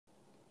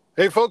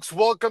Hey folks,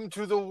 welcome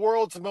to the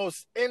world's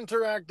most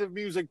interactive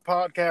music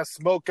podcast,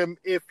 Smoke 'em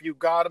If You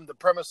Got 'em. The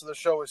premise of the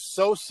show is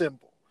so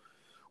simple.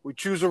 We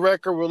choose a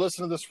record, we'll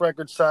listen to this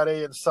record, side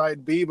A and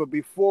side B, but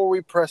before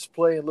we press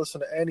play and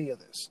listen to any of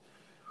this,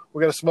 we're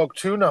going to smoke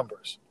two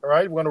numbers, all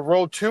right? We're going to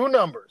roll two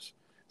numbers.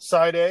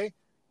 Side A,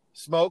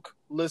 smoke,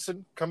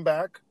 listen, come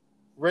back,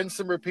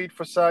 rinse and repeat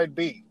for side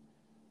B.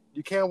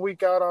 You can't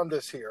weak out on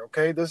this here,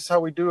 okay? This is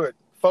how we do it.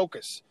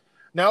 Focus.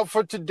 Now,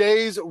 for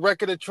today's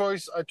record of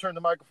choice, I turn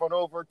the microphone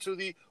over to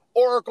the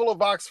Oracle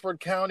of Oxford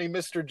County,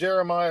 Mr.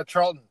 Jeremiah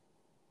Charlton.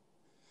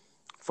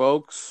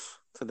 Folks,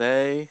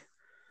 today,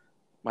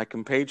 my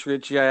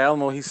compatriot G.I.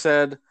 Alamo, he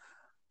said,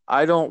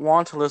 I don't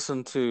want to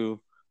listen to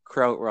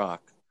krautrock.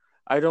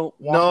 I don't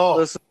want to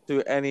listen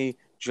to any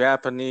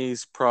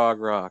Japanese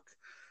prog rock.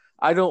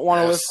 I don't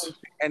want to listen to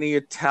any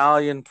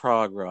Italian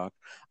prog rock.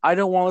 I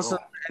don't want to listen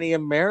to any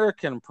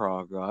American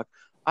prog rock.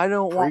 I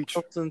don't want to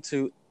listen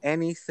to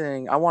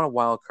anything. I want a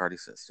wild card, he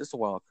says. Just a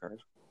wild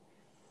card.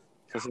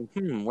 So I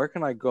said, where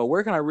can I go?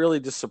 Where can I really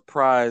just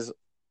surprise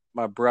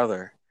my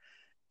brother?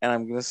 And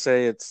I'm going to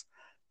say it's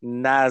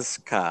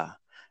Nazca.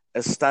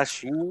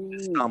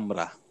 Estación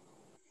sombra.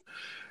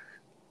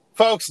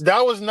 Folks,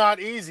 that was not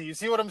easy. You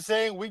see what I'm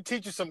saying? We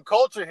teach you some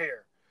culture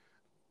here.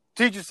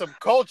 Teach you some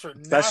culture.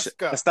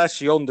 Nazca.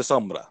 Estación de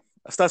sombra.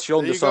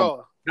 Estación de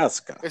sombra.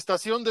 Nazca.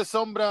 Estación de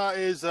sombra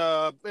is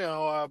a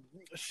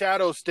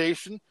shadow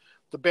station.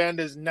 The band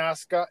is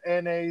Nazca,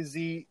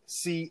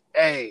 Nazca,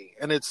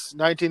 and it's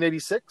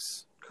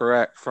 1986.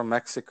 Correct, from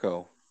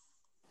Mexico.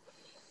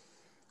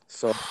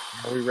 So,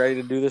 are we ready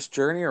to do this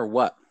journey or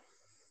what?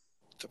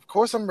 Of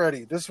course I'm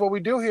ready. This is what we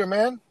do here,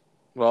 man.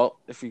 Well,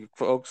 if you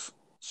folks,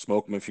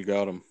 smoke them if you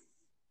got them.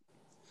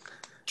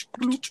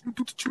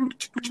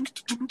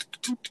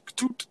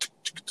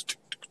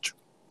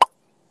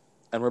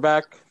 And we're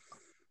back.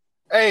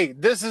 Hey,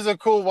 this is a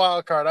cool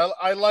wild card.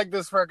 I like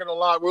this record a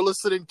lot. We're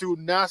listening to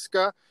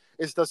Nazca,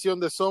 Estación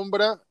de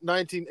Sombra,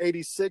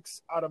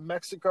 1986, out of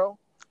Mexico.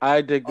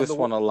 I dig this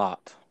one a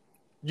lot.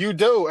 You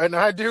do, and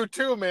I do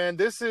too, man.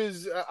 This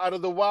is out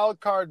of the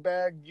wild card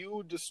bag.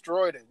 You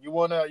destroyed it. You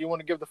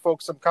wanna give the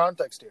folks some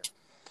context here?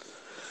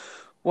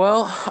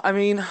 Well, I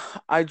mean,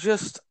 I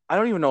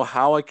don't even know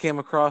how I came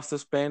across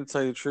this band, to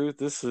tell you the truth.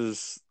 This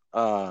is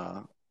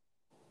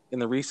in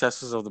the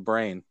recesses of the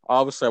brain.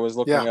 Obviously, I was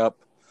looking up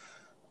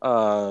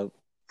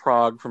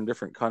prog from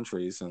different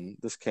countries, and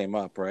this came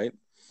up, right?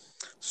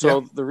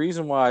 So the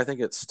reason why I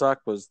think it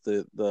stuck was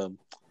it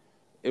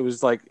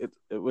was like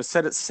it was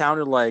said it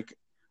sounded like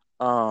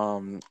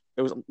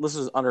this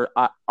is under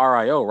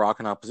RIO,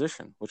 Rock in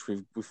Opposition, which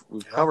we've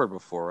covered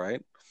before,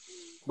 right?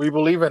 We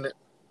believe in it.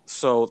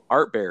 So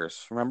Art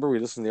Bears, remember we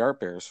listened to the Art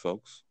Bears,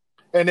 folks.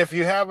 And if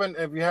you haven't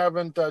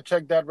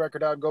checked that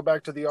record out, go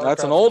back to the archives.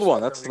 That's an old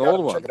one. That's an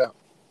old one. Check it out.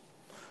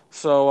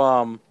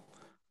 So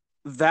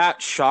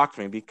that shocked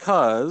me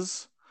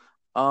because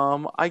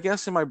I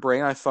guess in my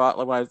brain I thought,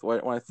 like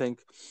when I think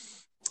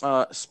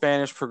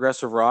Spanish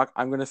progressive rock,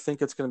 I'm going to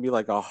think it's going to be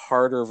like a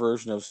harder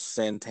version of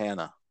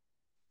Santana.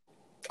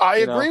 I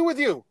agree with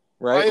you.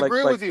 Right? I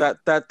agree with you.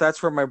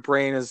 That's where my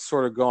brain is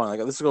sort of going. Like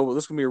this is going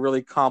to be a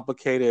really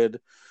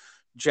complicated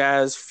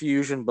jazz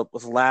fusion, but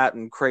with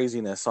Latin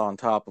craziness on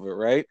top of it,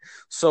 right?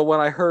 So when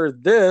I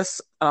heard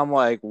this, I'm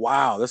like,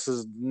 wow, this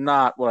is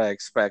not what I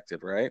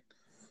expected, right?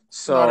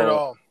 So not at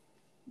all.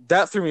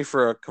 That threw me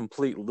for a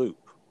complete loop,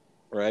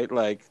 right?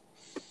 Like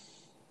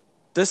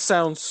this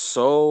sounds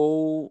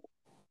so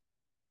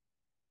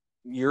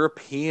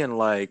European,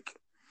 like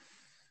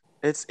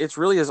it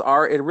really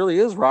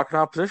is Rock in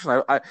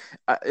Opposition. I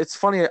it's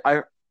funny.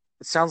 It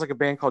sounds like a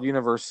band called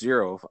Universe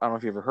Zero. I don't know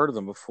if you've ever heard of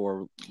them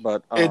before,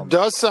 but it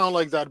does sound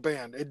like that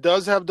band. It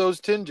does have those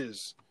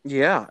tinges.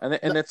 Yeah, and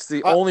it's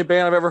the only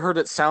band I've ever heard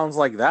that sounds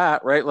like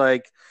that, right?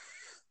 Like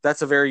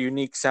that's a very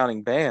unique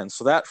sounding band.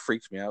 So that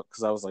freaked me out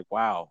because I was like,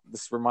 wow,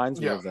 this reminds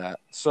me of that.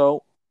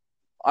 So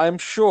I'm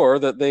sure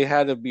that they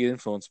had to be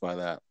influenced by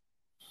that.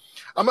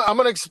 I'm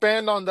going to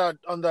expand on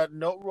that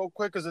note real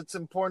quick because it's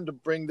important to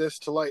bring this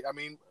to light. I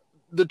mean,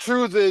 the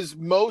truth is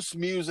most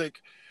music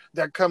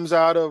that comes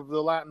out of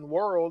the Latin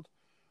world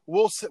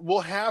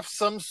will have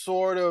some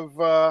sort of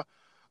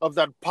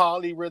that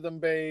polyrhythm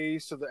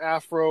bass or the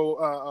Afro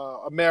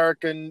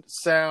American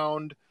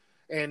sound,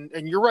 and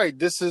you're right.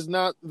 This is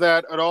not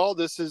that at all.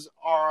 This is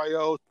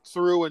RIO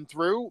through and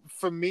through.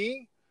 For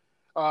me,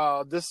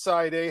 this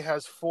side A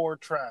has 4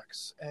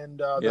 tracks, and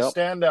the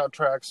standout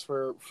tracks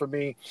for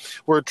me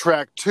were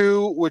track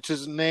 2, which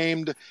is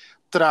named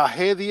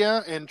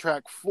Traoedia, and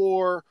track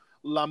 4,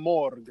 La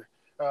Morgue,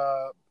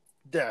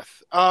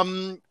 death.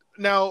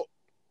 Now,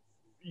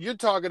 you're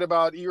talking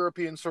about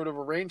European sort of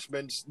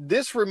arrangements.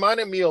 This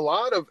reminded me a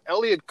lot of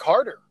Elliott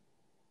Carter.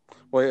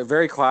 Well,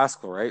 very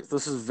classical, right?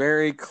 This is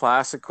very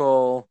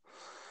classical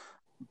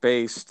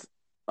based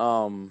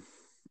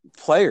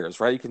players,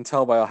 right? You can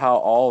tell by how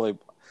all they.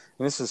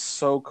 This is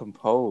so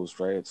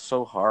composed, right? It's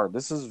so hard.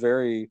 This is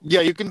very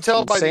you can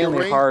tell by the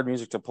insanely hard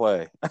music to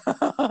play.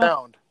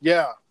 Sound,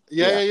 yeah.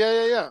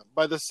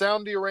 By the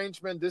sound, the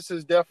arrangement, this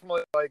is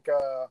definitely like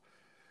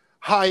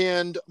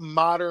high-end,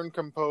 modern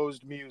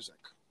composed music.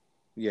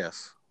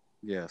 Yes.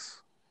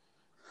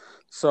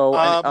 So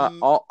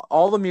and,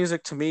 all the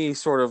music to me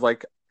sort of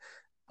like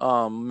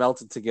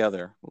melted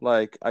together.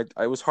 Like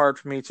it was hard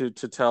for me to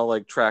tell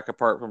like track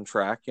apart from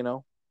track, you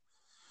know.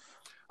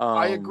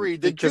 I agree.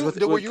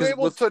 Were you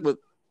able to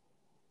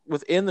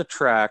within the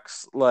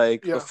tracks,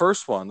 like Yeah. the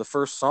first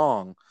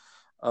song,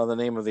 the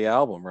name of the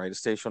album, right?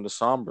 Estacion de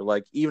Sombra.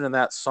 Like even in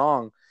that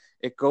song,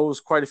 it goes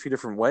quite a few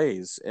different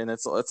ways, and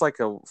it's like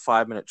a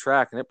 5-minute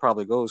track, and it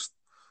probably goes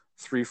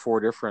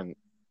 3-4 different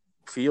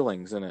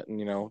feelings in it, and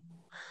you know.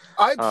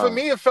 For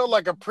me, it felt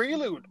like a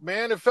prelude,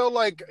 man. It felt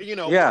like, you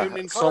know,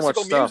 in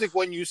classical music,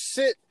 when you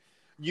sit,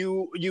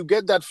 you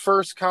get that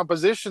first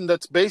composition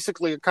that's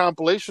basically a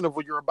compilation of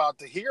what you're about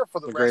to hear for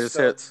the rest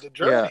of the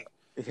journey.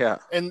 Yeah.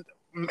 And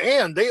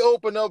man, they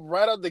open up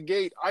right out the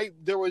gate.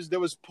 There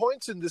was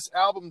points in this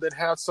album that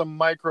had some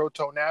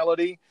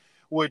microtonality,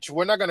 which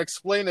we're not going to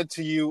explain it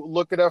to you.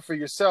 Look it up for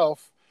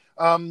yourself.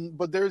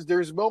 But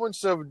there's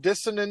moments of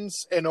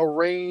dissonance and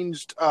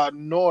arranged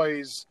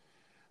noise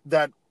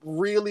that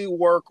really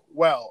work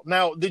well.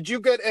 Now, did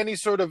you get any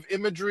sort of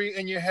imagery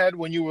in your head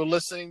when you were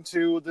listening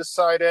to this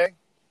side A?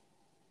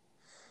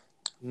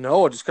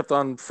 No, it just kept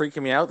on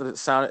freaking me out that it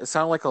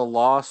sounded like a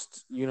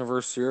Lost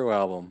Universe Zero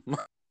album.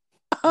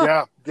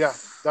 yeah,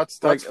 that's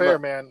fair,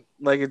 man.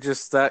 Like it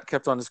just that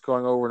kept on just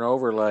going over and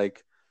over,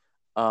 like,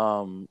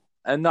 and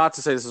not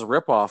to say this is a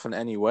ripoff in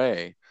any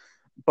way,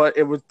 but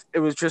it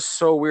was just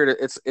so weird.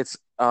 It's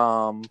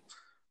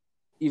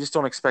you just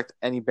don't expect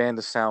any band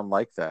to sound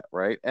like that,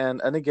 right?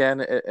 And again,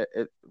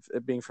 it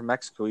being from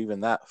Mexico, even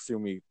that threw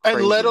me crazy.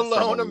 And let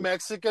alone a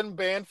Mexican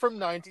band from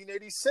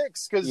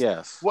 1986, because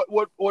yes,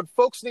 what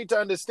folks need to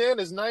understand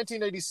is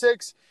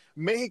 1986,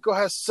 Mexico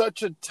has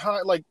such a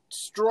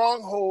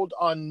stronghold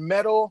on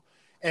metal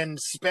and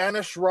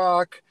Spanish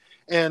rock.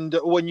 And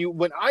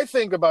when I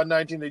think about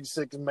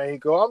 1986 in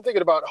Mexico, I'm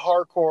thinking about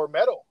hardcore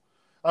metal.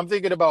 I'm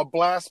thinking about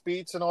blast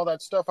beats and all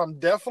that stuff. I'm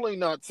definitely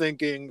not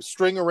thinking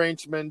string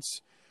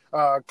arrangements,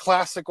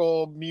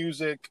 classical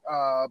music,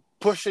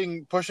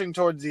 pushing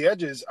towards the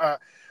edges.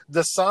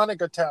 The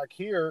sonic attack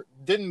here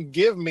didn't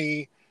give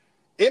me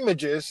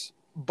images,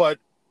 but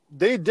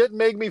they did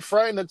make me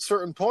frightened at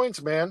certain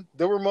points, man.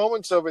 There were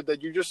moments of it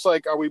that you're just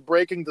like, are we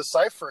breaking the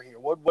cipher here?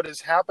 What is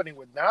happening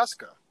with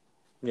Nazca?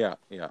 Yeah.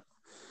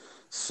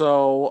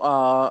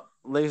 So,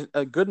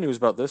 good news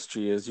about this,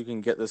 G, is you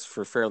can get this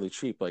for fairly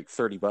cheap, like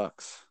 $30.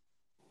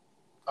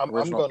 I'm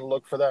going to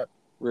look for that.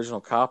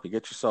 Original copy.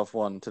 Get yourself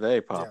one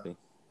today, Poppy.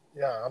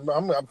 Yeah,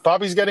 I'm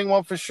Poppy's getting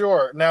one for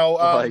sure.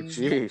 Now,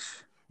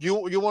 geez. You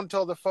want to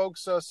tell the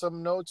folks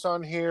some notes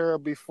on here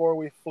before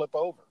we flip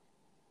over?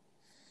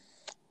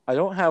 I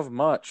don't have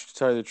much, to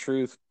tell you the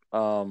truth.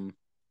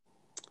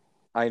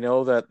 I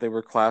know that they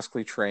were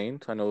classically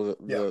trained. I know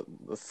that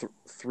the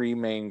three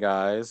main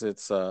guys.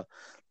 It's the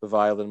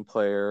violin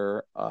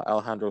player,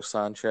 Alejandro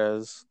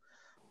Sanchez,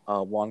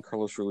 Juan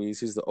Carlos Ruiz.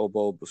 He's the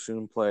oboe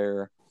bassoon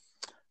player,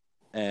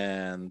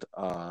 and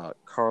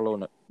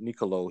Carlo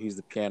Nicolau. He's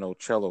the piano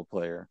cello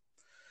player.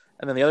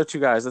 And then the other two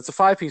guys. It's a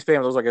 5-piece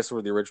band. Those, I guess,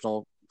 were the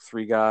original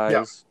 3 guys.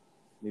 Yeah.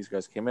 These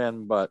guys came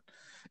in, but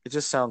it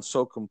just sounds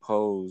so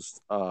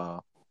composed.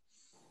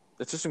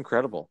 It's just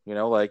incredible, you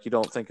know. Like you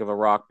don't think of a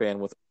rock band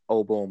with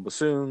oboe and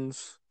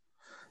bassoons.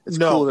 It's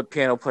cool that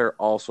piano player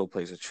also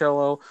plays a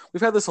cello.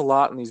 We've had this a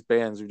lot in these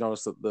bands. We've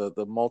noticed that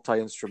the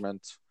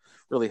multi-instrument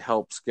really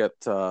helps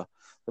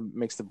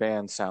makes the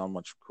band sound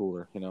much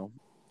cooler, you know.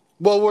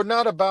 Well, we're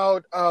not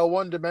about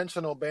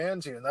one-dimensional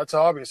bands here. That's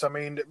obvious. I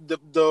mean,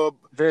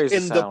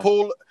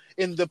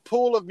 in the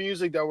pool of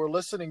music that we're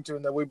listening to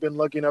and that we've been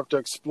lucky enough to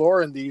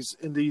explore in these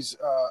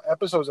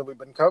episodes that we've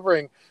been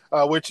covering,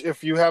 which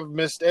if you have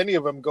missed any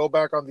of them, go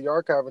back on the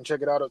archive and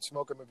check it out at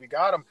Smoke 'Em If You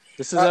Got 'Em.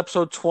 This is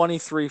episode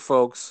 23,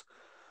 folks.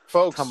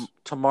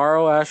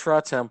 Tomorrow,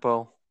 Ashra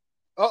Tempo.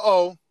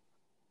 Uh-oh.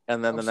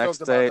 And then the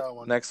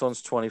next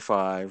one's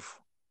 25.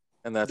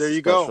 And that's there you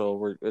special.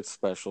 Go. It's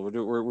special. We're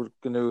going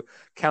to do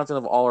counting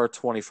of all our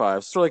 25s.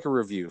 It's sort of like a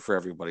review for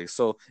everybody.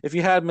 So if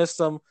you had missed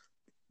them,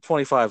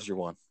 25's your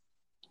one.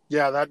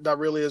 Yeah, that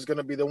really is going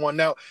to be the one.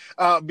 Now,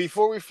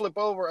 before we flip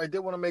over, I did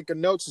want to make a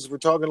note since we're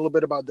talking a little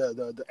bit about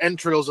the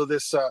entrails of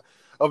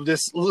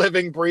this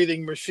living,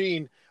 breathing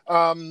machine.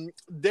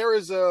 There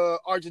is a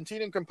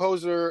Argentinian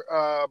composer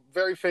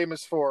very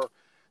famous for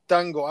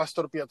tango,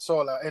 Astor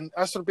Piazzolla, and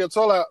Astor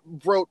Piazzolla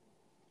wrote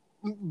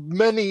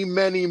many,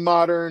 many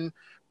modern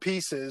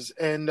pieces,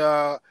 and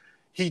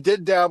he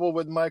did dabble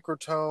with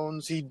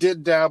microtones. He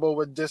did dabble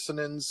with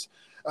dissonance.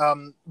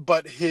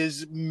 But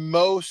his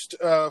most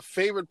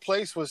favorite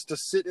place was to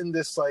sit in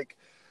this like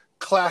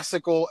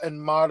classical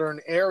and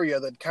modern area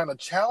that kind of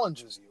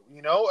challenges you,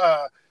 you know,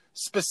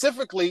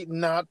 specifically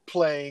not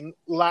playing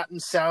Latin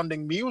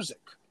sounding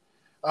music.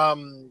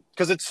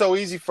 Because it's so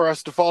easy for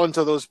us to fall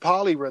into those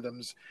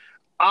polyrhythms.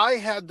 I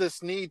had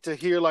this need to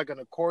hear like an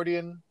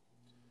accordion,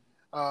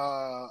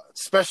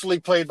 especially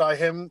played by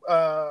him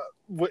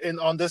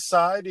on this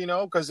side,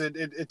 because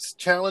it's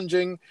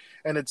challenging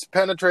and it's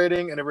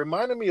penetrating, and it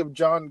reminded me of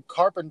John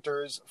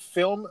Carpenter's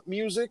film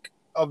music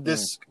of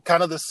this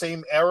kind of the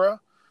same era.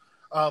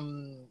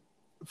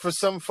 For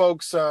some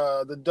folks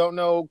that don't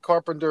know,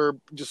 Carpenter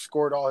just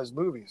scored all his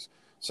movies.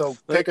 So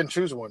pick and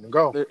choose one and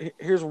go.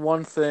 Here's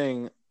one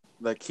thing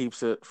that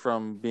keeps it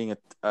from being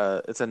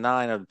it's a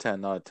 9 out of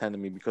 10, not a 10 to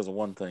me because of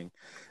one thing.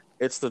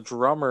 It's the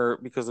drummer,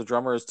 because the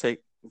drummer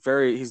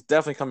he's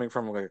definitely coming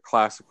from like a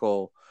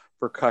classical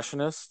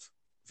percussionist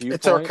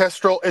viewpoint.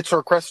 It's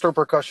orchestral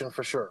percussion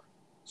for sure.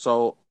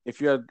 So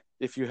if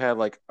you had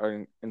like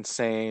an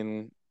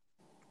insane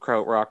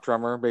krautrock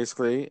drummer,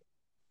 basically,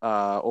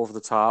 over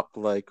the top,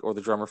 like, or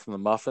the drummer from the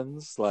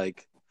Muffins,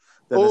 like,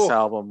 then this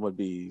album would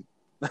be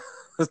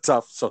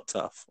so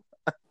tough.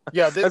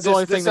 Yeah, this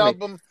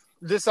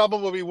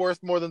album will be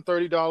worth more than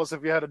 $30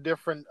 if you had a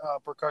different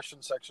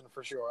percussion section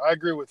for sure. I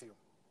agree with you.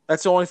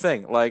 That's the only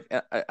thing. Like,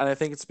 and I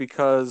think it's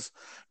because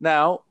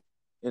now,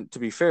 and to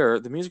be fair,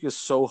 the music is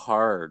so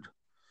hard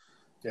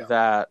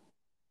that,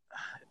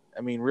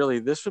 I mean, really,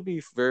 this would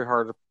be very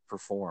hard to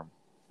perform.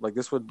 Like,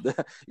 this would, you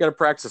got to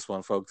practice this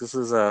one, folks. This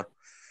is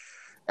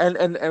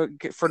and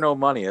for no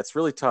money. It's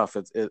really tough.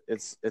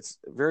 It's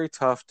very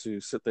tough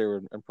to sit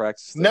there and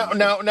practice.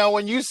 Now,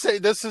 when you say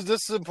this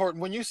is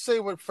important. When you say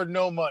for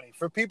no money,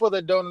 for people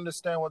that don't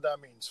understand what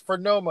that means, for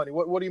no money,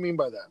 what do you mean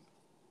by that?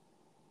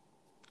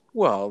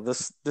 Well,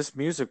 this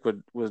music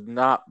would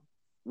not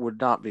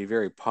be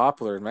very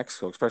popular in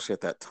Mexico, especially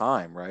at that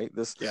time, right?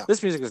 This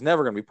music is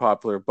never going to be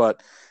popular,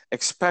 but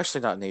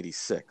especially not in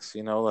 '86.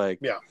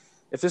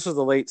 If this was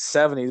the late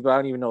 '70s, but I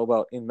don't even know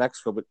about in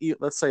Mexico. But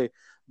let's say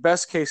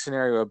best case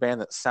scenario, a band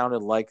that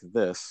sounded like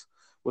this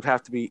would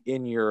have to be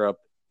in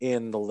Europe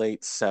in the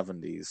late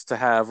 '70s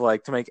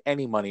to make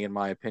any money, in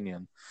my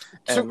opinion.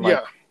 And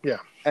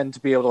and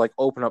to be able to like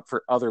open up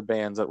for other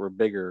bands that were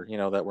bigger,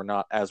 that were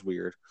not as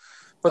weird.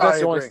 But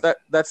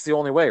that's the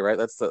only way, right?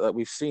 That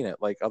we've seen it.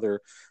 Like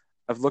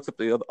I've looked up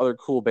the other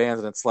cool bands,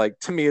 and it's like,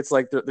 to me, it's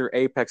like their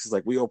apex is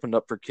like, we opened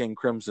up for King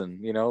Crimson,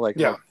 it'd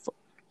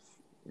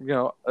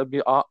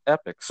be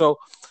epic. So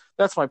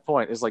that's my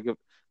point. Is like, if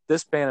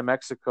this band in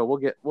Mexico,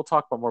 we'll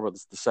talk more about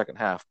this the second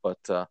half,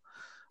 but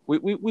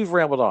we've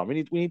rambled on.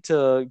 We need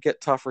to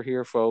get tougher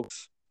here,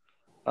 folks.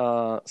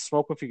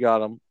 Smoke if you got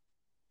them,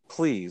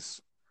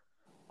 please.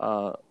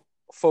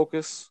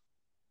 Focus.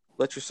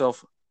 Let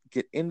yourself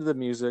get into the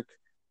music.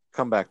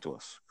 Come back to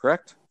us,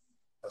 correct?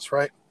 That's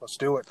right. Let's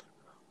do it.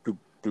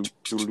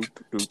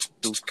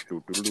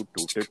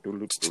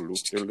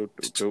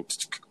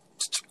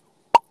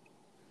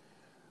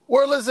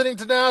 We're listening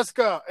to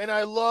Nazca, and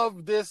I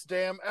love this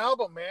damn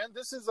album, man.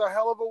 This is a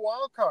hell of a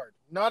wild card.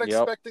 Not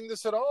expecting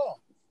this at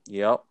all.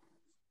 Yep.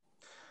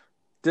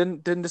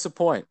 Didn't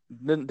disappoint.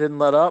 Didn't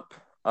let up.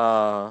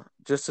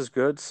 Just as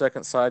good.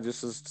 Second side,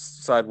 just as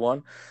side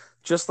one.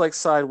 Just like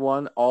side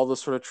one, all the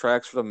sort of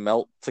tracks sort of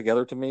melt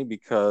together to me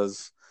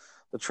because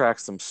the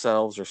tracks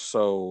themselves are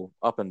so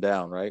up and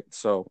down, right?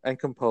 So, and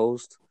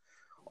composed.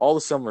 All the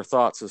similar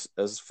thoughts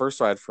as first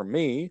side for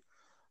me.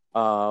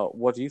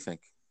 What do you think?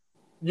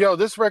 Yo,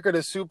 this record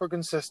is super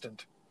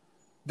consistent.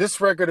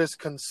 This record is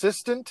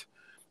consistent.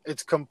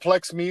 It's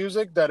complex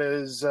music that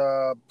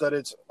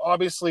it's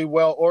obviously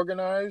well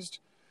organized.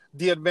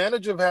 The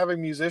advantage of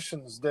having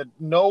musicians that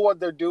know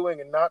what they're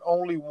doing and not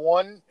only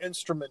one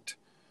instrument,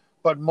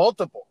 but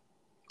multiple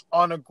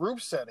on a group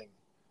setting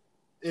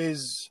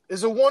is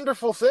a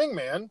wonderful thing,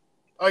 man.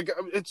 Like,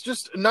 it's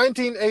just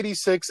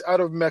 1986 out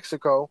of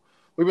Mexico.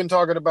 We've been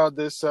talking about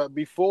this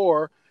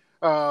before,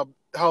 how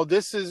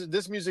this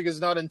music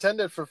is not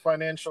intended for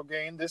financial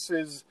gain. This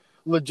is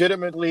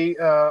legitimately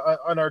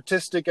an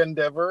artistic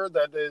endeavor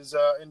that is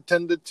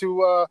intended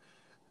to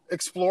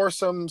explore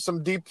some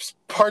deep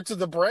parts of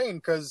the brain,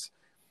 because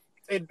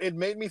it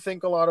made me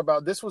think a lot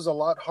about, this was a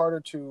lot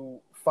harder to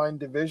find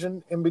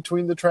division in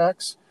between the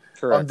tracks.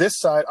 Correct. On this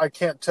side, I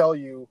can't tell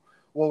you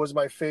what was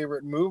my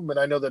favorite movement.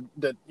 I know that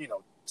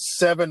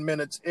 7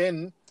 minutes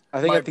in,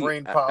 I think my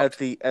brain popped. At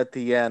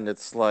the end,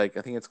 it's like,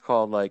 I think it's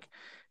called like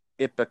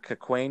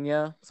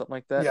Ipecacuana, something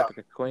like that. Yeah.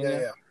 Ipecacuana.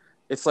 Yeah.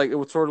 It's like, it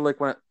was sort of like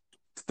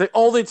the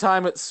only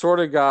time it sort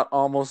of got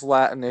almost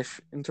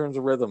Latinish in terms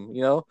of rhythm,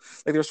 like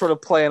they were sort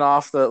of playing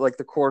off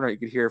the chord note you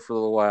could hear for a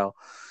little while,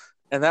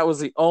 and that was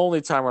the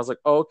only time I was like,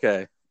 oh,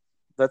 okay,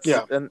 that's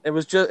and it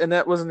was just, and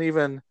that wasn't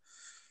even.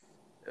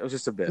 It was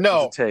just a bit. No,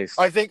 it was a taste.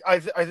 I think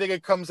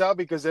it comes out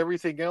because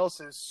everything else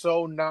is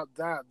so not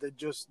that. That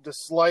just the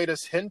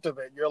slightest hint of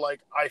it, you're like,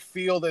 I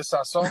feel this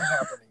song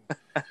happening. You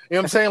know what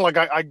I'm saying? Like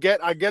I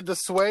get the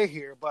sway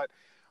here, but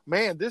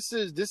man, this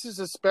is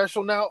a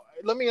special. Now,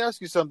 let me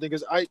ask you something,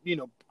 because I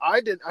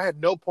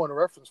had no point of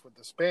reference with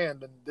this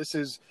band, and this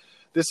is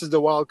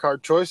the wild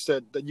card choice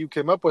that you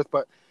came up with.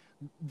 But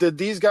did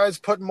these guys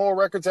put more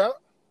records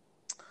out?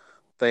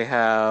 They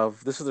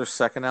have. This is their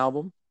second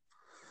album.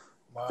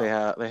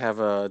 Wow. They have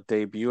a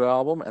debut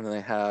album, and then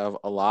they have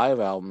a live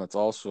album that's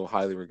also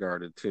highly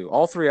regarded too.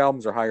 All three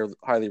albums are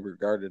highly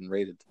regarded and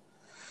rated.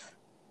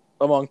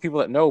 among people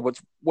that know. But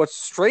what's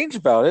strange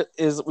about it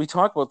is we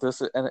talk about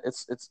this, and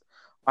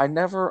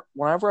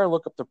whenever I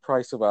look up the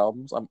price of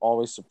albums, I'm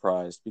always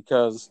surprised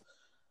because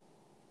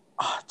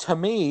to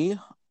me,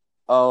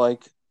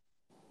 like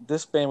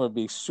this band would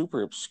be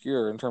super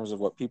obscure in terms of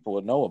what people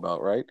would know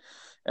about, right?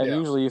 And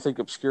usually you think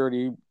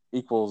obscurity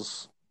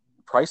equals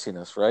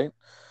priciness, right?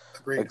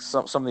 Agreed. Like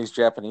some of these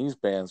Japanese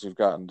bands, we've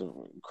gotten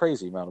to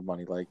crazy amount of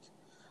money. Like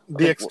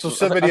the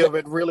exclusivity of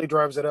it really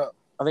drives it up.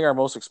 I think our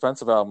most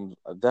expensive album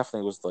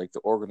definitely was like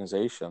the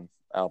Organization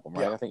album,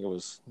 right? I think it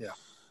was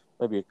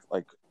maybe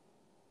like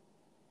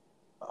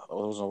it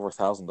was over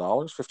 $1,000,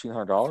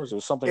 $1,500. It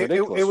was something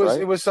ridiculous, right?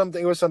 It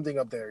was something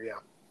up there, yeah.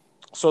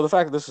 So the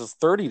fact that this is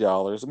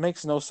 $30, it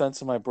makes no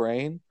sense in my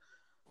brain.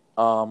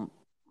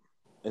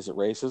 Is it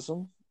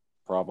racism?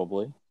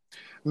 Probably.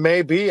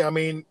 Maybe. I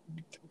mean,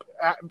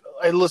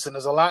 listen,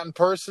 as a Latin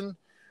person,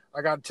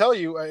 I got to tell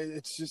you,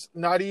 it's just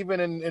not even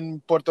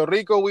in Puerto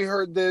Rico we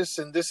heard this,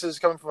 and this is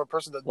coming from a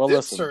person that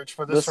did search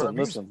for this sort of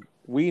music. Listen,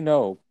 we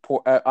know.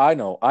 I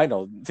know.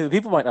 The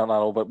people might not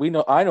know, but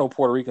I know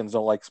Puerto Ricans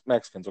don't like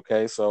Mexicans.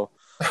 Okay, so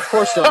of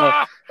course don't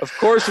know. Of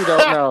course you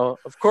don't know.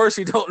 Of course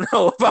you don't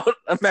know about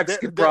a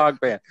Mexican prog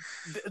band.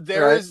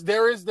 There is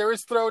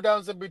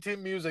throwdowns in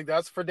between music.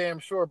 That's for damn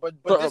sure. But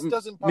this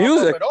doesn't pop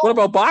music. Up at all. What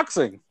about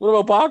boxing?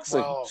 Well,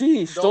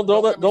 Jeez, don't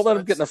let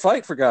them get in a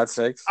fight for God's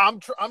sakes. I'm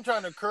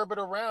trying to curb it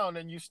around,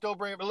 and you still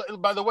bring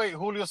it. By the way,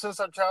 Julio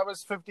Cesar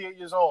Chavez, 58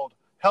 years old,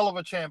 hell of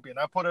a champion.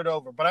 I put it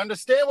over, but I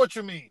understand what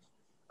you mean.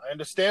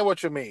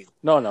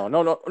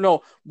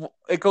 No.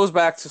 It goes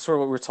back to sort of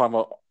what we were talking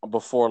about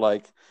before,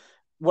 like.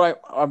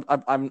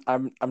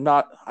 I'm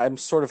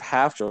sort of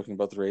half joking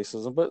about the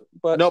racism,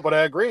 but no, but I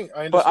agree.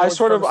 I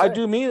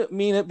do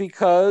mean it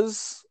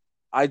because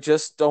I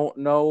just don't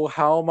know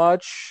how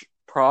much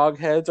prog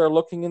heads are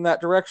looking in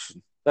that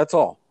direction. That's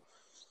all.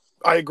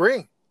 I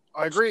agree.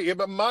 Yeah,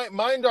 but my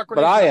indoctrination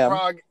but I am.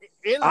 Prog.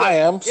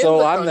 I'm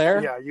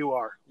there. Yeah, you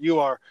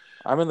are.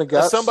 I'm in the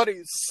guts.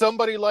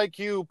 Somebody like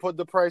you put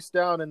the price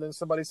down, and then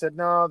somebody said,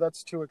 "No,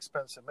 that's too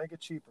expensive. Make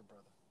it cheaper,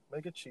 brother.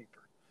 Make it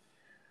cheaper."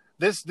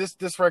 This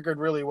record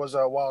really was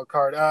a wild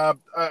card.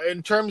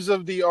 In terms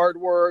of the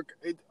artwork,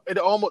 it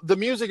almost the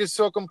music is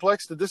so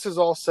complex that this is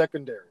all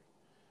secondary.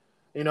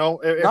 You know,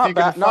 if not you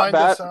bad, can find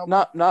not this bad,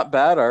 album, not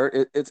bad art.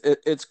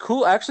 It's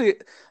cool. Actually,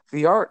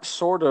 the art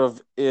sort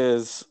of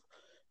is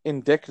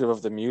indicative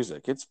of the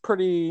music. It's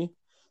pretty.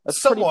 That's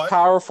pretty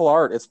powerful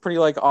art. It's pretty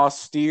like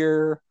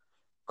austere,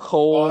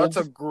 cold. Oh, that's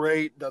a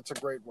great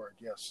word.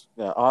 Yes.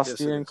 Yeah,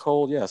 austere and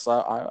cold. Yes,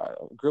 I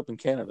grew up in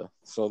Canada,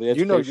 so the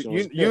education.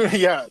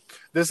 Yeah.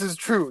 This is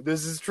true.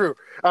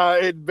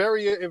 It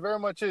very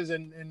much is,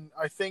 and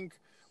I think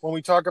when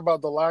we talk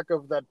about the lack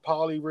of that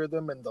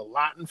polyrhythm and the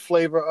Latin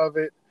flavor of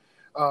it,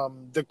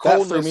 the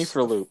coldness that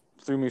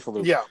threw me for a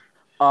loop. Yeah.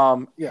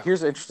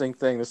 Here's an interesting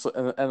thing. This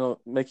and it'll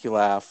make you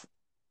laugh,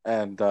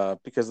 and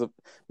because the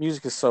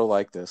music is so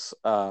like this,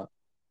 I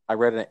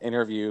read an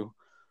interview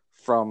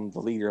from the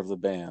leader of the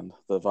band,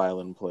 the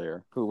violin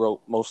player, who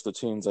wrote most of the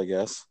tunes, I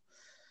guess.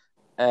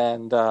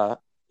 And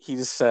he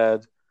just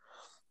said,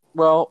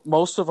 well,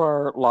 most of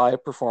our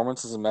live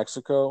performances in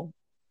Mexico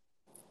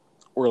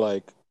were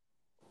like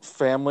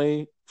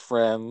family,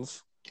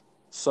 friends,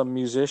 some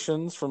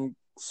musicians from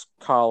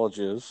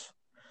colleges,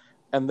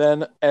 and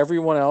then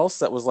everyone else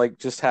that was like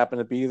just happened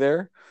to be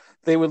there.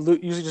 They would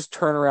usually just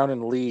turn around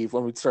and leave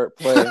when we'd start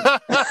playing.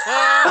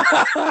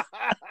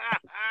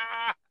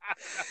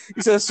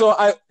 He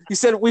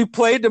said we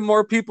played to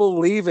more people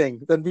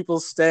leaving than people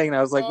staying. And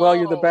I was like, well,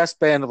 you're the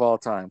best band of all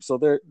time. So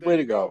way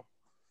to go.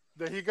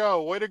 There you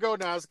go. Way to go,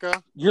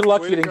 Nazca. You're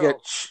lucky you didn't get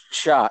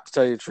shot, to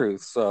tell you the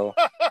truth. So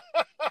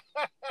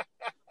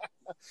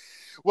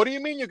what do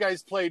you mean you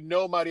guys played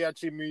no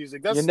mariachi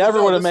music? You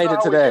never would have made it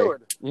today.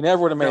 You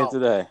never would have made it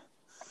today.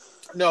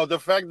 No, the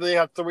fact that they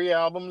have 3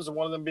 albums and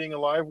one of them being a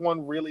live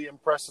one really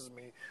impresses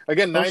me.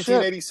 Again,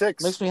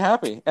 1986 makes me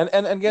happy, and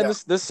again,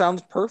 this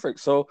sounds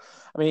perfect. So,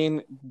 I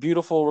mean,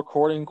 beautiful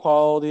recording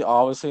quality,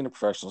 obviously in a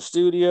professional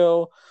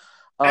studio,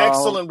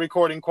 excellent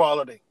recording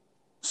quality.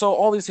 So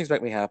all these things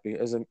make me happy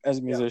as a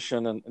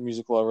musician and a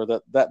music lover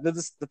that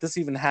this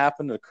even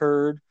happened,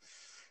 occurred.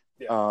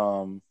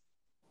 Yeah.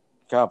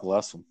 God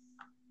bless them.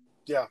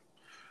 Yeah.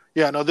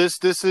 Yeah, no, this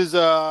is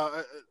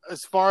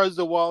as far as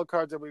the wild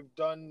cards that we've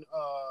done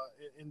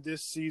in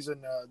this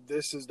season,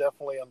 this is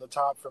definitely on the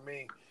top for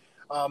me.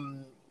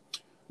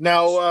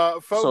 Now,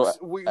 folks,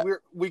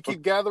 we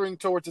keep gathering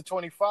towards the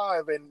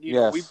 25, and you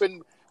know,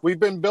 we've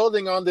been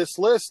building on this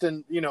list,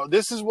 and you know,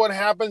 this is what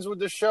happens with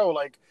the show.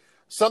 Like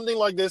something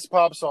like this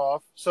pops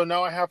off, so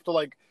now I have to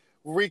like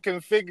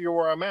reconfigure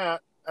where I'm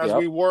at as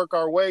we work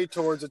our way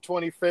towards the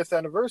 25th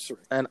anniversary.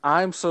 And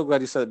I'm so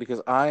glad you said it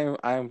because I'm.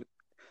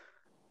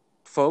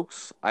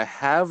 Folks, I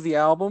have the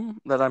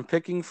album that I'm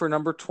picking for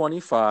number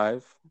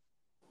 25,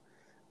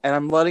 and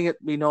I'm letting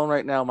it be known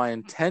right now my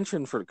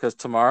intention because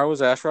tomorrow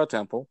is Asherah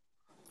Temple.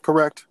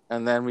 Correct.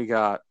 And then we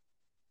got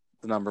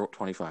the number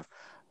 25.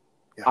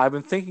 Yeah. I've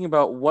been thinking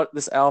about what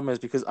this album is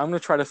because I'm going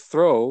to try to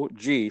throw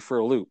G for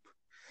a loop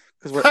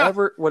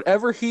Because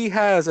whatever he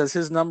has as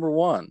his number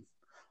one,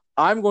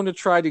 I'm going to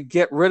try to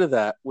get rid of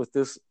that with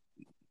this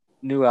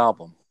new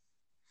album.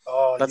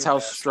 Oh, that's how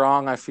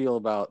strong I feel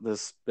about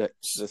this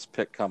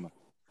pick coming.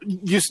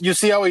 You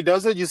see how he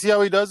does it? You see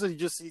how he does it?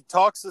 He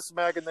talks the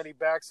smack and then he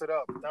backs it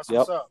up. That's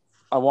what's up.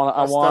 I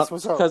want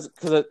because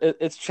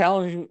it's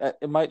challenging.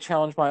 It might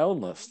challenge my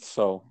own list.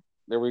 So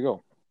there we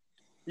go.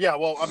 Yeah,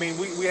 well, I mean,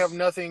 we have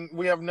nothing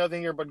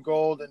here but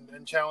gold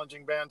and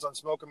challenging bands on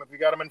Smoke 'em if you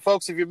got them. And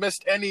folks, if you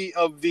missed any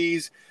of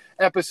these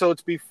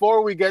episodes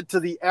before we get to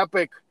the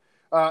epic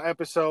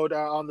episode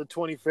on the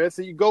 25th,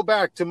 so you go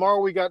back. Tomorrow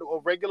we got a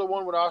regular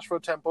one with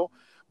Ashro Temple,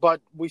 but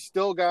we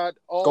still got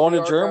all going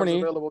the to Germany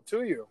available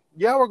to you.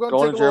 Yeah, we're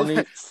going to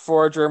Germany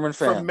for German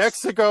fans. From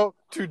Mexico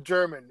to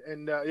German,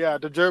 and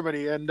to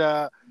Germany. And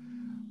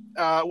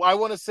I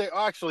want to say,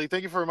 actually,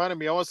 thank you for reminding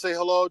me. I want to say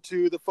hello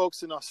to the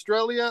folks in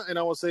Australia, and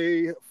I want to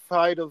say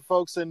hi to the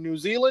folks in New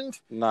Zealand.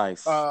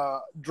 Nice.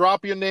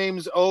 Drop your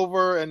names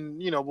over, and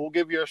we'll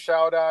give you a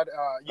shout out.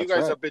 You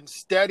guys have been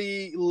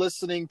steady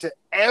listening to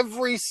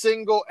every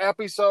single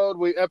episode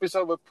we've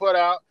put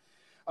out.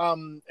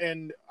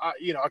 And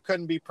I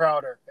couldn't be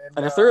prouder.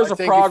 And if there is a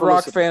prog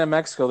rock fan in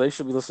Mexico, they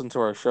should be listening to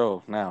our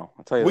show now.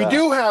 I'll tell you we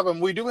do have them.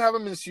 We do have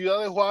them in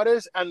Ciudad de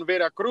Juárez and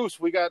Veracruz.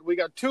 We got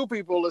two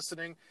people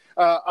listening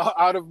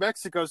out of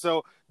Mexico.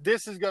 So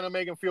this is gonna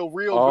make them feel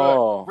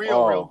real good,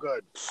 real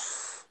good.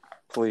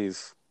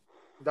 Please.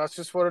 That's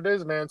just what it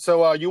is, man.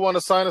 So you want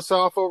to sign us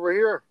off over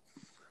here,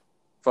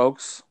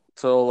 folks?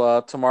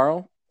 Till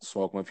tomorrow.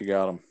 Smoke 'em if you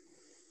got them.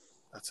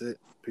 That's it.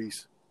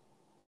 Peace.